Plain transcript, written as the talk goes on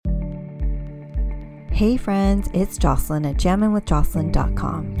Hey friends, it's Jocelyn at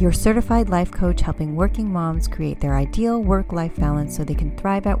jamminwithjocelyn.com, your certified life coach helping working moms create their ideal work-life balance so they can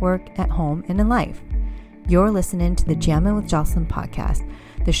thrive at work, at home, and in life. You're listening to the Jammin' with Jocelyn podcast,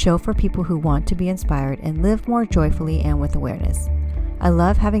 the show for people who want to be inspired and live more joyfully and with awareness. I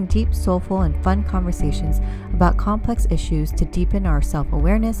love having deep, soulful, and fun conversations about complex issues to deepen our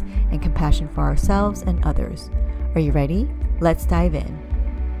self-awareness and compassion for ourselves and others. Are you ready? Let's dive in.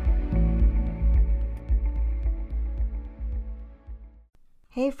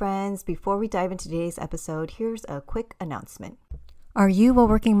 Hey friends, before we dive into today's episode, here's a quick announcement. Are you a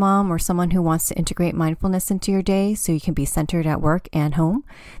working mom or someone who wants to integrate mindfulness into your day so you can be centered at work and home?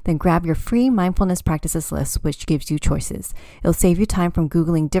 Then grab your free mindfulness practices list, which gives you choices. It'll save you time from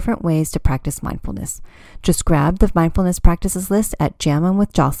Googling different ways to practice mindfulness. Just grab the mindfulness practices list at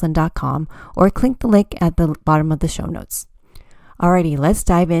jamminwithjocelyn.com or click the link at the bottom of the show notes. Alrighty, let's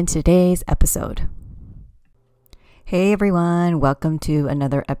dive into today's episode. Hey everyone, welcome to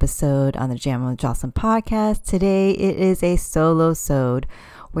another episode on the Jammin' with Jocelyn podcast. Today it is a solo-sode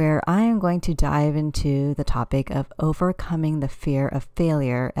where I am going to dive into the topic of overcoming the fear of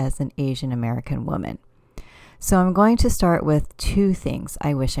failure as an Asian American woman. So I'm going to start with two things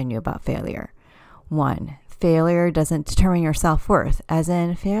I wish I knew about failure. One, failure doesn't determine your self-worth, as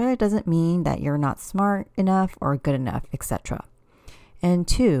in failure doesn't mean that you're not smart enough or good enough, etc. And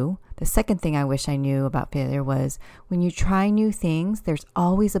two, the second thing I wish I knew about failure was when you try new things, there's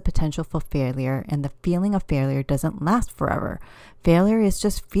always a potential for failure, and the feeling of failure doesn't last forever. Failure is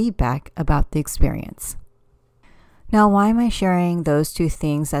just feedback about the experience. Now, why am I sharing those two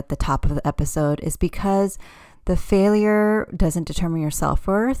things at the top of the episode is because the failure doesn't determine your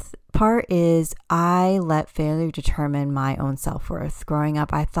self-worth part is I let failure determine my own self-worth. Growing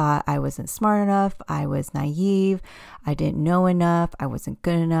up, I thought I wasn't smart enough. I was naive. I didn't know enough. I wasn't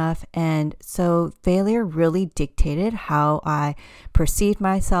good enough. And so failure really dictated how I perceived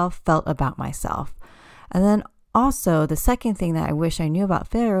myself, felt about myself. And then also, the second thing that I wish I knew about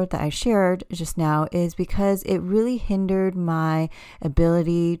failure that I shared just now is because it really hindered my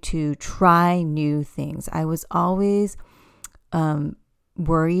ability to try new things. I was always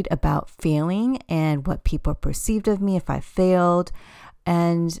worried about failing and what people perceived of me if I failed,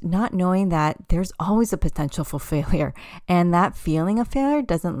 and not knowing that there's always a potential for failure. And that feeling of failure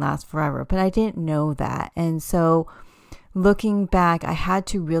doesn't last forever, but I didn't know that. And so looking back, I had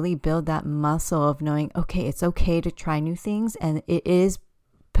to really build that muscle of knowing, okay, it's okay to try new things, and it is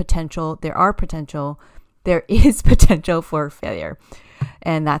potential. There is potential for failure,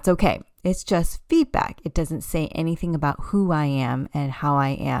 and that's okay. It's just feedback. It doesn't say anything about who I am and how I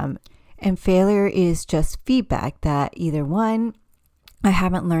am. And failure is just feedback that either one, I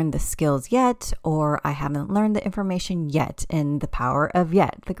haven't learned the skills yet, or I haven't learned the information yet, and the power of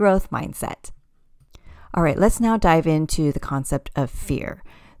yet, the growth mindset. All right, let's now dive into the concept of fear.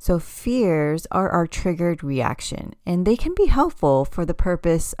 So fears are our triggered reaction, and they can be helpful for the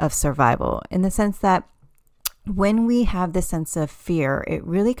purpose of survival in the sense that when we have this sense of fear, it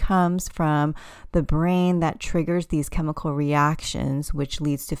really comes from the brain that triggers these chemical reactions, which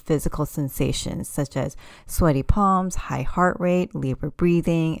leads to physical sensations such as sweaty palms, high heart rate, labored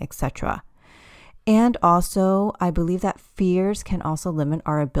breathing, etc. And also, I believe that fears can also limit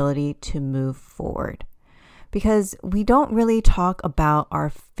our ability to move forward, because we don't really talk about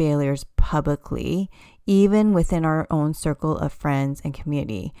our failures publicly, even within our own circle of friends and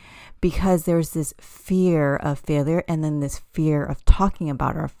community, because there's this fear of failure and then this fear of talking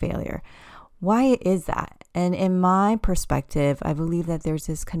about our failure. Why is that? And in my perspective, I believe that there's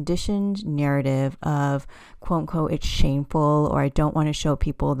this conditioned narrative of quote unquote, it's shameful, or I don't want to show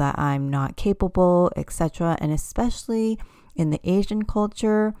people that I'm not capable, etc. And especially in the Asian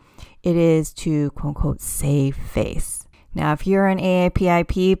culture, it is to quote unquote save face. Now, if you're an AAPI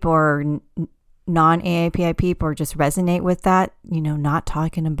peep or non-AAPI peep or just resonate with that, not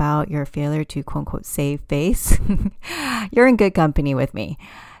talking about your failure to quote unquote save face, you're in good company with me.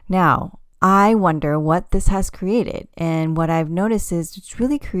 Now, I wonder what this has created. And what I've noticed is it's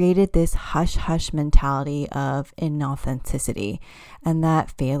really created this hush-hush mentality of inauthenticity, and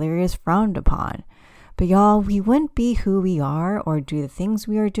that failure is frowned upon. But y'all, we wouldn't be who we are or do the things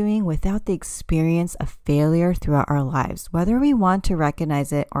we are doing without the experience of failure throughout our lives, whether we want to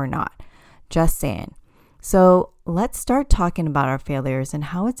recognize it or not. Just saying. So let's start talking about our failures and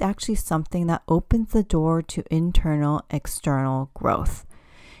how it's actually something that opens the door to internal, external growth.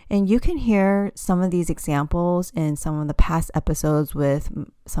 And you can hear some of these examples in some of the past episodes with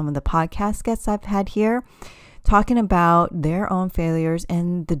some of the podcast guests I've had here, talking about their own failures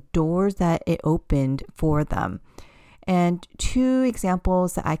and the doors that it opened for them. And two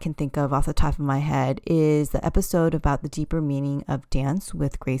examples that I can think of off the top of my head is the episode about the deeper meaning of dance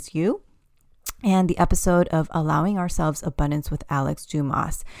with Grace Yu, and the episode of Allowing Ourselves Abundance with Alex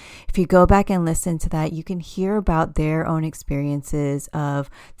Dumas. If you go back and listen to that, you can hear about their own experiences of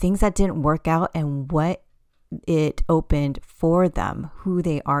things that didn't work out and what it opened for them, who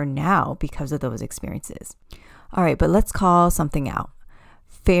they are now because of those experiences. All right, but let's call something out.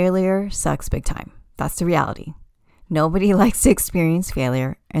 Failure sucks big time. That's the reality. Nobody likes to experience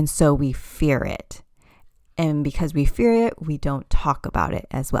failure, and so we fear it. And because we fear it, we don't talk about it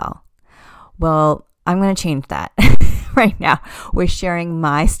as well. Well, I'm going to change that right now. We're sharing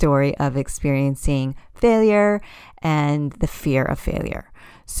my story of experiencing failure and the fear of failure.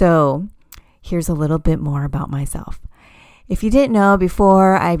 So here's a little bit more about myself. If you didn't know,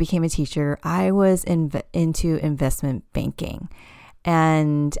 before I became a teacher, I was into investment banking.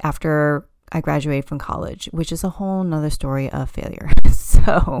 And after I graduated from college, which is a whole nother story of failure.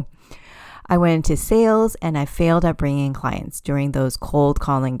 So I went into sales and I failed at bringing in clients during those cold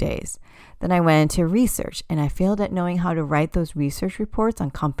calling days. Then I went into research and I failed at knowing how to write those research reports on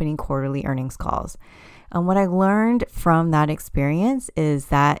company quarterly earnings calls. And what I learned from that experience is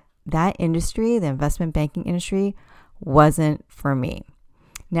that industry, the investment banking industry, wasn't for me.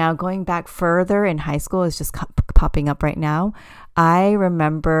 Now, going back further in high school is just popping up right now. I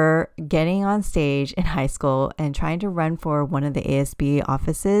remember getting on stage in high school and trying to run for one of the ASB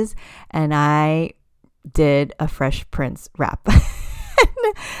offices, and I did a Fresh Prince rap.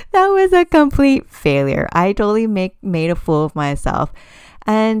 That was a complete failure. I totally made a fool of myself.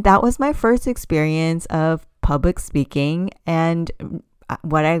 And that was my first experience of public speaking. And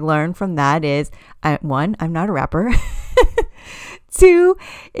what I learned from that is, one, I'm not a rapper. Two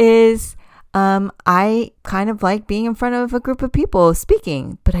is I kind of like being in front of a group of people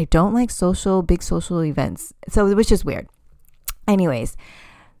speaking, but I don't like big social events. So, which is weird. Anyways,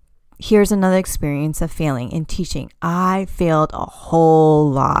 here's another experience of failing in teaching. I failed a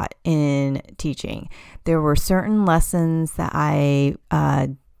whole lot in teaching. There were certain lessons that I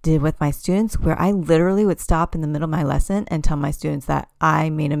did with my students where I literally would stop in the middle of my lesson and tell my students that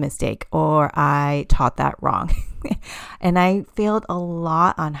I made a mistake or I taught that wrong. And I failed a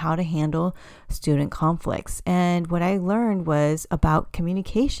lot on how to handle student conflicts. And what I learned was about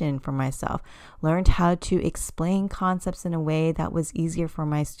communication for myself, learned how to explain concepts in a way that was easier for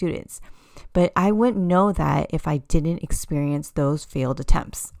my students. But I wouldn't know that if I didn't experience those failed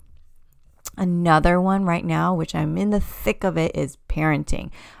attempts. Another one right now, which I'm in the thick of it, is parenting.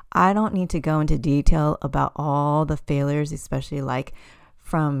 I don't need to go into detail about all the failures, especially like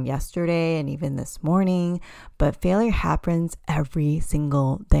from yesterday and even this morning, but failure happens every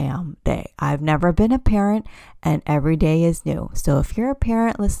single damn day. I've never been a parent and every day is new. So if you're a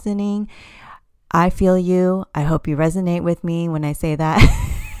parent listening, I feel you. I hope you resonate with me when I say that.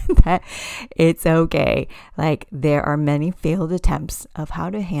 That it's okay. Like, there are many failed attempts of how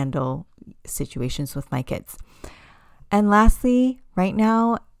to handle situations with my kids. And lastly, right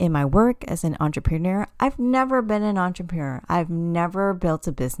now in my work as an entrepreneur, I've never been an entrepreneur. I've never built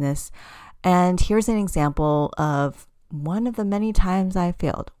a business. And here's an example of one of the many times I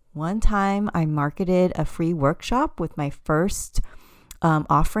failed. One time I marketed a free workshop with my first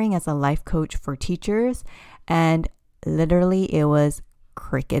offering as a life coach for teachers. And literally it was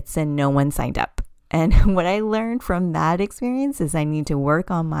crickets and no one signed up. And what I learned from that experience is I need to work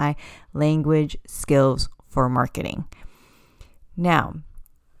on my language skills for marketing. Now,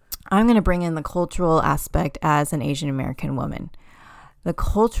 I'm going to bring in the cultural aspect as an Asian American woman. The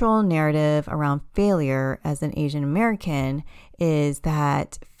cultural narrative around failure as an Asian American is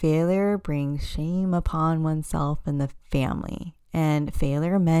that failure brings shame upon oneself and the family. And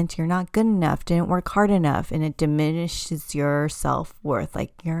failure meant you're not good enough, didn't work hard enough, and it diminishes your self-worth,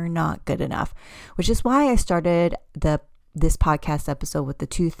 like you're not good enough. Which is why I started this podcast episode with the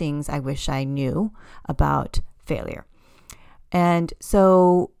 2 things I wish I knew about failure. And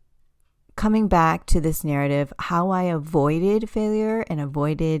so coming back to this narrative, how I avoided failure and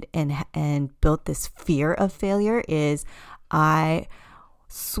avoided and built this fear of failure is I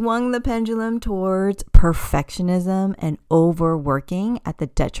swung the pendulum towards perfectionism and overworking at the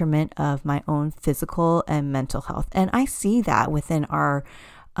detriment of my own physical and mental health. And I see that within our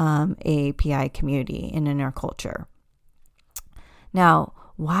API community and in our culture. Now,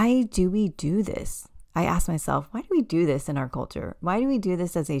 why do we do this? I ask myself, why do we do this in our culture? Why do we do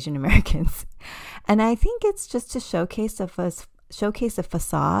this as Asian Americans? And I think it's just to showcase a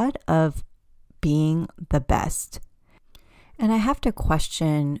facade of being the best. And I have to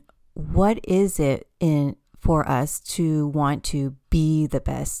question, what is it for us to want to be the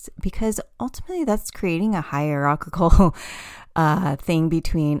best, because ultimately that's creating a hierarchical thing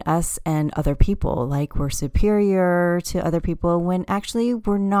between us and other people. Like we're superior to other people when actually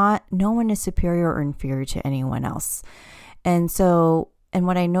we're not. No one is superior or inferior to anyone else. And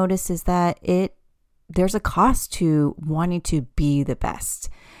what I notice is that there's a cost to wanting to be the best.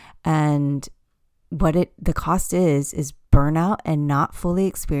 And the cost is burnout and not fully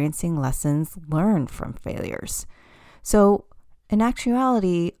experiencing lessons learned from failures. So in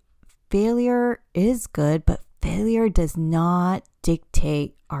actuality, failure is good, but failure does not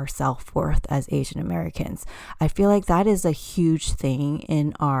dictate our self-worth as Asian Americans. I feel like that is a huge thing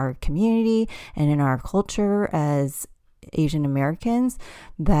in our community and in our culture as Asian Americans,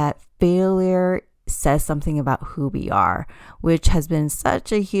 that failure says something about who we are, which has been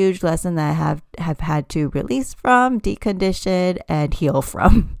such a huge lesson that I have had to release from, decondition, and heal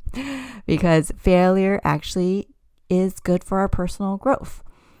from, because failure actually is good for our personal growth.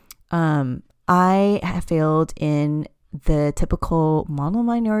 I have failed in the typical model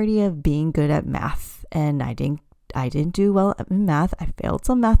minority of being good at math, and I didn't do well in math. I failed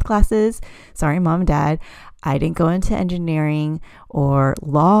some math classes. Sorry, mom and dad. I didn't go into engineering or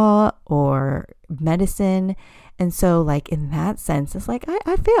law or medicine. And so like in that sense, it's like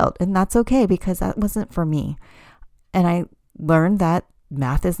I failed, and that's okay because that wasn't for me. And I learned that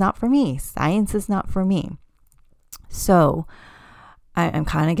math is not for me. Science is not for me. So I'm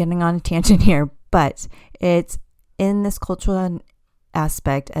kind of getting on a tangent here, but it's in this cultural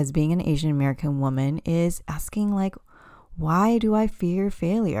aspect as being an Asian American woman is asking like, why do I fear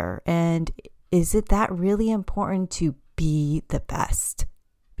failure? And is it that really important to be the best?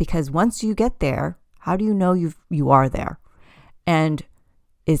 Because once you get there, how do you know you are there? And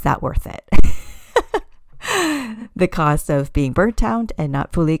is that worth it? The cost of being burnt out and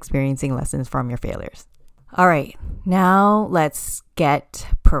not fully experiencing lessons from your failures. All right, now let's get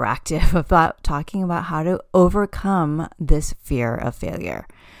proactive about talking about how to overcome this fear of failure.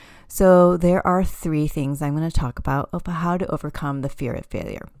 So there are 3 things I'm going to talk about how to overcome the fear of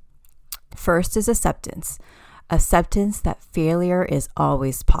failure. First is acceptance. Acceptance that failure is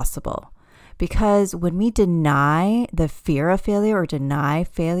always possible. Because when we deny the fear of failure or deny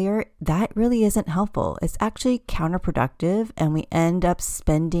failure, that really isn't helpful. It's actually counterproductive, and we end up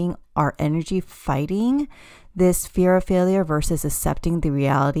spending our energy fighting this fear of failure versus accepting the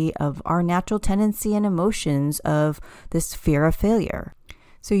reality of our natural tendency and emotions of this fear of failure.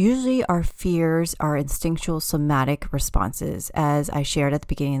 So usually our fears are instinctual somatic responses, as I shared at the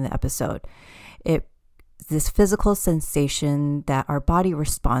beginning of the episode. This physical sensation that our body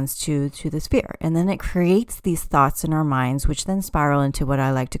responds to this fear. And then it creates these thoughts in our minds, which then spiral into what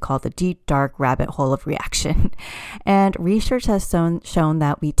I like to call the deep, dark rabbit hole of reaction. And research has shown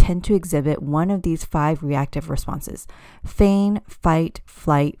that we tend to exhibit one of these 5 reactive responses: feign, fight,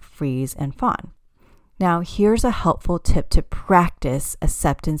 flight, freeze, and fawn. Now, here's a helpful tip to practice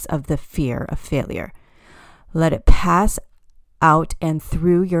acceptance of the fear of failure. Let it pass out and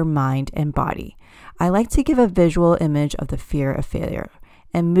through your mind and body. I like to give a visual image of the fear of failure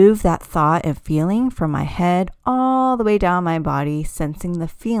and move that thought and feeling from my head all the way down my body, sensing the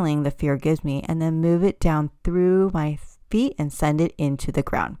feeling the fear gives me, and then move it down through my feet and send it into the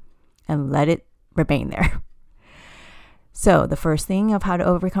ground and let it remain there. So the first thing of how to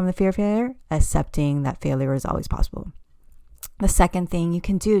overcome the fear of failure, accepting that failure is always possible. The second thing you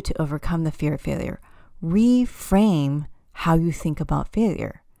can do to overcome the fear of failure, reframe how you think about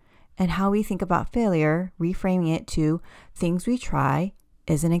failure. And how we think about failure, reframing it to things we try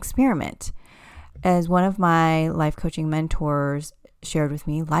is an experiment. As one of my life coaching mentors shared with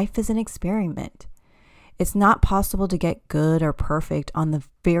me, life is an experiment. It's not possible to get good or perfect on the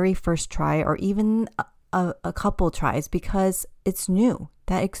very first try or even a couple tries because it's new.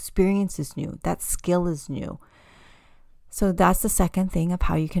 That experience is new. That skill is new. So that's the second thing of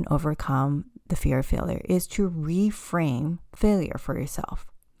how you can overcome the fear of failure, is to reframe failure for yourself,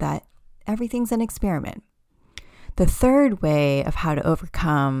 that everything's an experiment. The third way of how to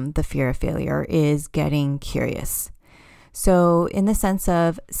overcome the fear of failure is getting curious. So in the sense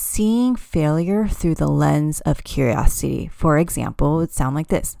of seeing failure through the lens of curiosity. For example, it would sound like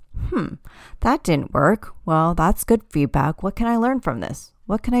this. That didn't work. Well, that's good feedback. What can I learn from this?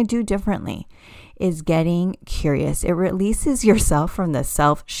 What can I do differently? Is getting curious. It releases yourself from the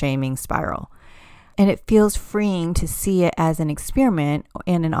self-shaming spiral. And it feels freeing to see it as an experiment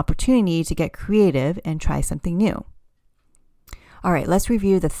and an opportunity to get creative and try something new. All right, let's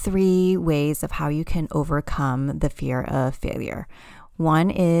review the 3 ways of how you can overcome the fear of failure. One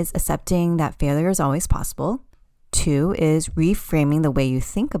is accepting that failure is always possible. 2 is reframing the way you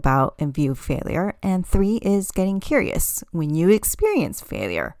think about and view failure. And 3 is getting curious when you experience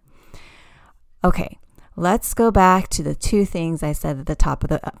failure. Okay, let's go back to the 2 things I said at the top of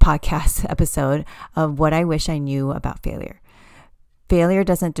the podcast episode of what I wish I knew about failure. Failure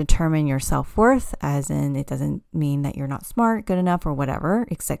doesn't determine your self-worth, as in it doesn't mean that you're not smart, good enough, or whatever,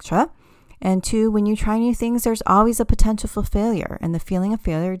 etc. And 2, when you try new things, there's always a potential for failure, and the feeling of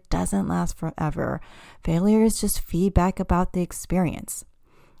failure doesn't last forever. Failure is just feedback about the experience.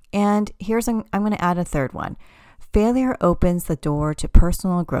 And I'm going to add a third one. Failure opens the door to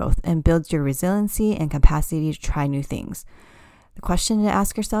personal growth and builds your resiliency and capacity to try new things. The question to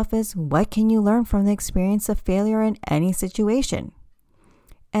ask yourself is, what can you learn from the experience of failure in any situation?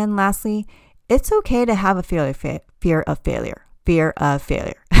 And lastly, it's okay to have a fear of failure.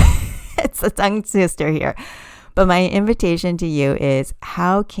 It's a tongue twister here. But my invitation to you is,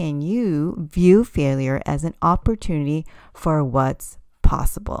 how can you view failure as an opportunity for what's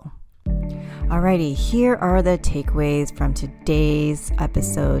possible? Alrighty, here are the takeaways from today's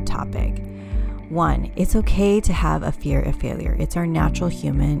episode topic. 1, it's okay to have a fear of failure. It's our natural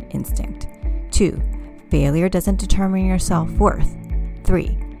human instinct. 2, failure doesn't determine your self-worth.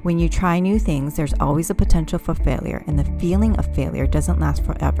 3, when you try new things, there's always a potential for failure, and the feeling of failure doesn't last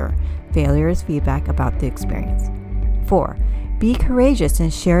forever. Failure is feedback about the experience. 4, be courageous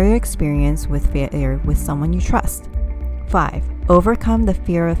and share your experience with failure with someone you trust. 5, overcome the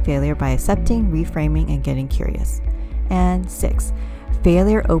fear of failure by accepting, reframing, and getting curious. And 6,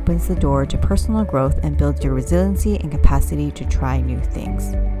 failure opens the door to personal growth and builds your resiliency and capacity to try new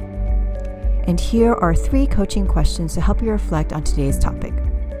things. And here are 3 coaching questions to help you reflect on today's topic.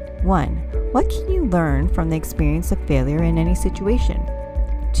 1, what can you learn from the experience of failure in any situation?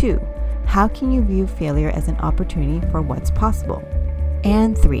 2, how can you view failure as an opportunity for what's possible?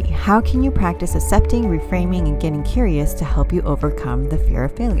 And 3, how can you practice accepting, reframing, and getting curious to help you overcome the fear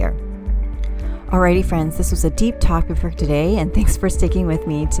of failure? Alrighty, friends, this was a deep topic for today, and thanks for sticking with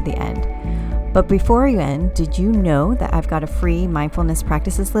me to the end. But before you end, did you know that I've got a free mindfulness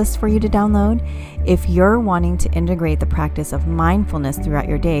practices list for you to download? If you're wanting to integrate the practice of mindfulness throughout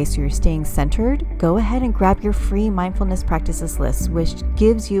your day so you're staying centered, go ahead and grab your free mindfulness practices list, which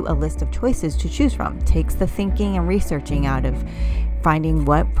gives you a list of choices to choose from. Takes the thinking and researching out of finding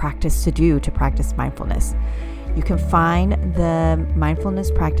what practice to do to practice mindfulness. You can find the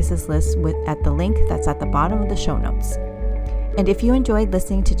mindfulness practices list at the link that's at the bottom of the show notes. And if you enjoyed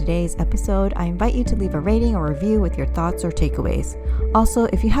listening to today's episode, I invite you to leave a rating or review with your thoughts or takeaways. Also,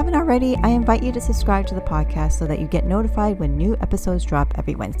 if you haven't already, I invite you to subscribe to the podcast so that you get notified when new episodes drop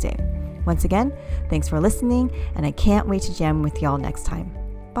every Wednesday. Once again, thanks for listening, and I can't wait to jam with y'all next time.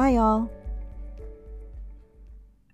 Bye, y'all.